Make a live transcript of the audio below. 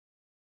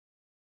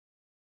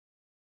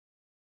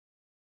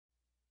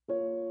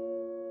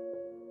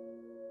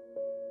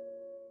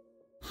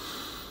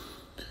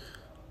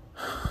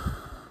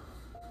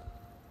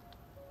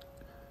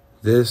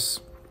This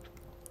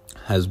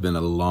has been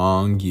a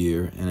long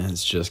year and it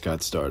has just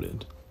got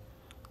started.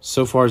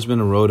 So far, it's been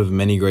a road of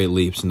many great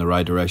leaps in the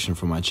right direction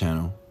for my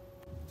channel.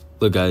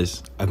 Look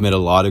guys, I've made a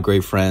lot of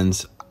great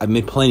friends. I've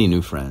made plenty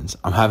new friends.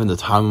 I'm having the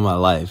time of my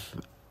life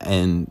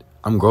and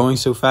I'm growing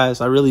so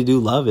fast. I really do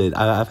love it.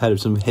 I've had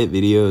some hit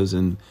videos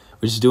and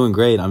we're just doing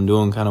great. I'm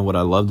doing kind of what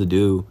I love to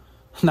do.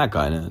 Not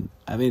kind of,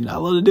 I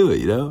love to do it,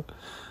 you know?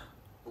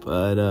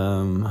 But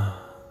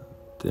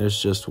there's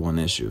just one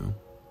issue.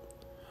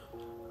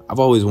 I've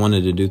always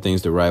wanted to do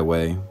things the right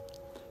way.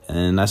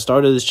 And I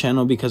started this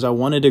channel because I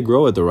wanted to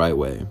grow it the right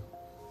way.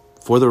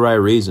 For the right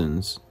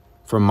reasons.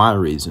 For my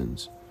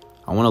reasons.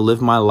 I want to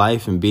live my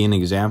life and be an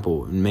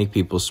example and make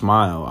people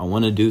smile. I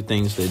want to do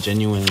things that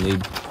genuinely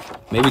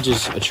maybe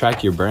just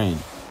attract your brain.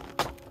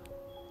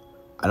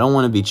 I don't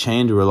want to be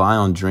chained to rely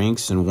on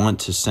drinks and want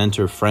to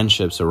center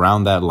friendships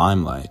around that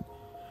limelight.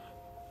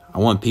 I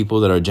want people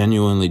that are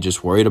genuinely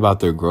just worried about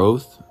their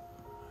growth.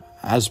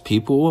 As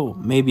people,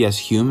 maybe as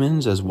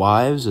humans, as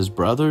wives, as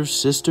brothers,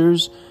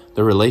 sisters,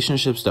 their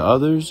relationships to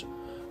others,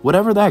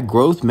 whatever that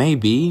growth may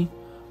be,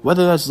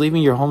 whether that's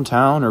leaving your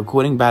hometown or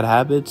quitting bad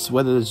habits,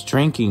 whether it's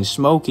drinking,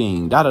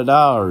 smoking,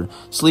 or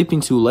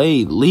sleeping too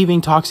late,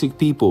 leaving toxic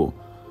people,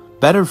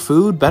 better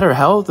food, better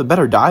health, a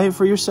better diet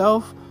for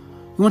yourself.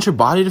 You want your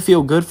body to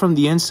feel good from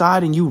the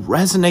inside and you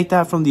resonate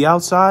that from the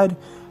outside,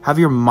 have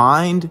your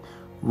mind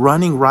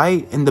running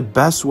right in the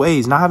best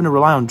ways, not having to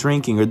rely on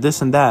drinking or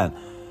this and that.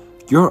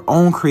 Your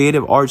own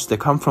creative arts that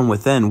come from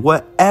within,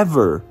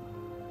 whatever.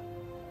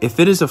 If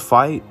it is a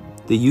fight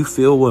that you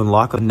feel will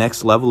unlock a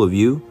next level of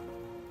you,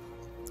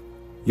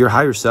 your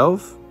higher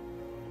self,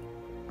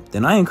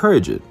 then I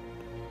encourage it.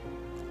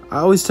 I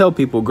always tell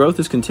people growth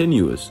is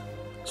continuous.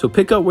 So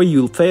pick up where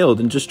you failed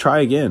and just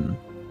try again.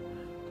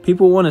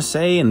 People want to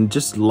say and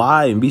just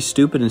lie and be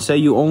stupid and say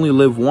you only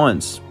live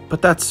once,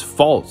 but that's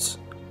false.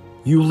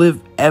 You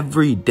live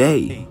every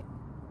day.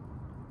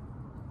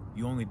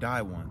 You only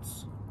die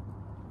once.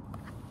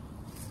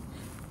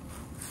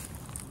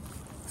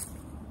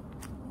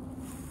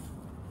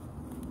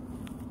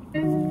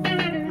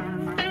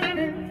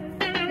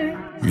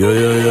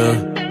 Yeah.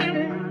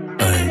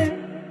 Ay.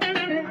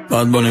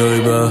 Bad Bunny,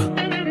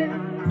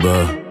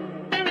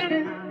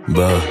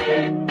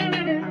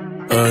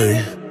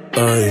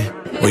 Ay.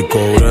 Hoy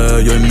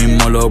cobré y hoy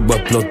mismo lo voy a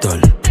explotar.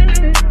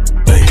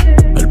 Ay.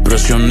 El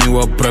precio ni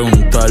voy a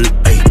preguntar.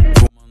 Ay.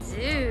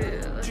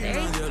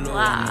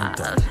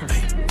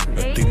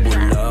 Estoy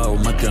burlado,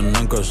 me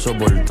tienen que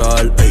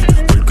soportar. Ay.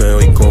 Porque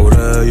hoy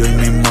cobré y hoy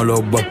mismo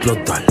lo voy a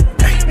explotar.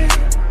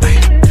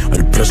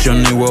 El precio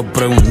ni voy a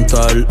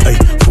preguntar, ey.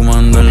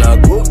 Fumando en la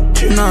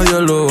Gucci, nadie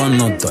lo va a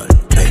notar,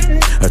 ey.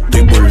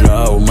 Estoy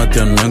burlado, me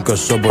tienen que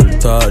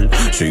soportar.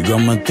 Sigo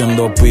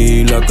metiendo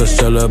pila que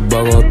se les va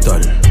a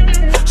agotar.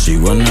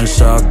 Sigo en el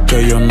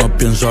saque, yo no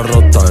pienso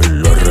rotar.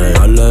 Los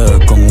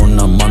reales con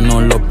una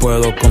mano los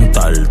puedo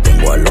contar.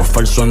 Tengo a los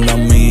falsos en la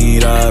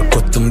mira, es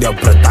cuestión de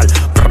apretar.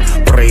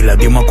 Y le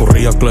dimos a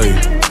Curry a Clay.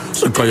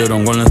 Se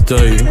cayeron con el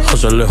stay,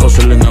 hustle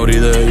en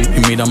everyday.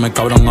 Y mírame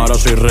cabrón, ahora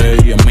soy rey.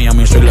 Y en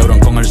Miami soy LeBron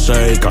con el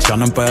 6.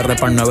 Casiano en PR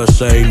para el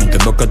 9-6. No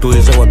entiendo que tú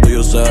dices, what do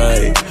you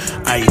say?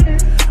 Ay,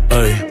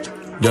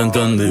 ya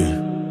entendí.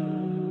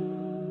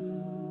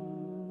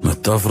 Me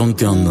está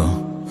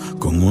fronteando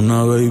con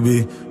una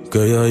baby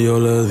que ya yo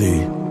le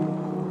di.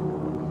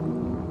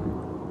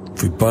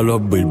 Fui pa'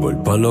 los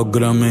Billboard, pa' los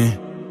Grammy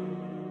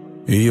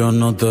y yo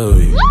no te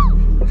vi.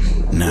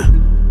 Nah,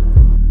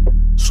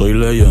 soy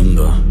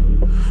leyenda.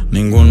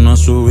 Ninguno ha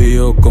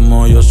subido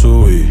como yo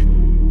subí.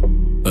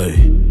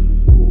 Ey,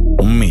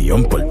 1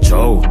 millón por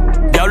show.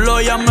 Diablo,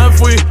 ya me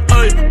fui.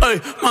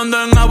 Ey,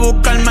 manden a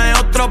buscarme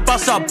otro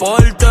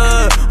pasaporte.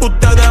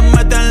 Ustedes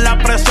meten la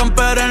presión,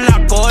 pero en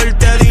la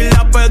corte. Dile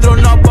a Pedro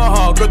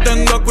Navaja que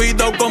tenga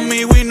cuidado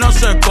conmigo y no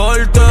se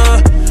corte.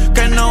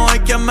 Que no hay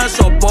quien me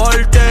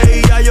soporte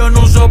y ya yo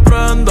no uso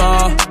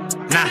prenda.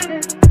 Nah.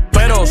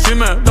 Pero si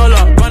me da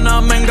la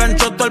gana me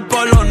engancho hasta el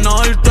Polo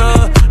Norte.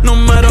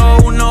 Número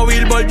 1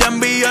 Billboard, ya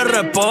envié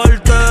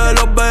reporte.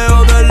 Los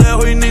veo de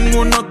lejos y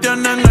ninguno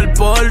tienen el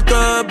porte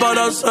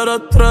para ser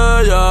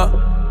estrella.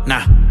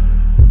 Nah.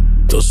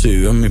 Tú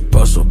sigues mis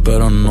pasos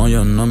pero no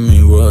llenas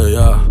mi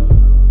huella.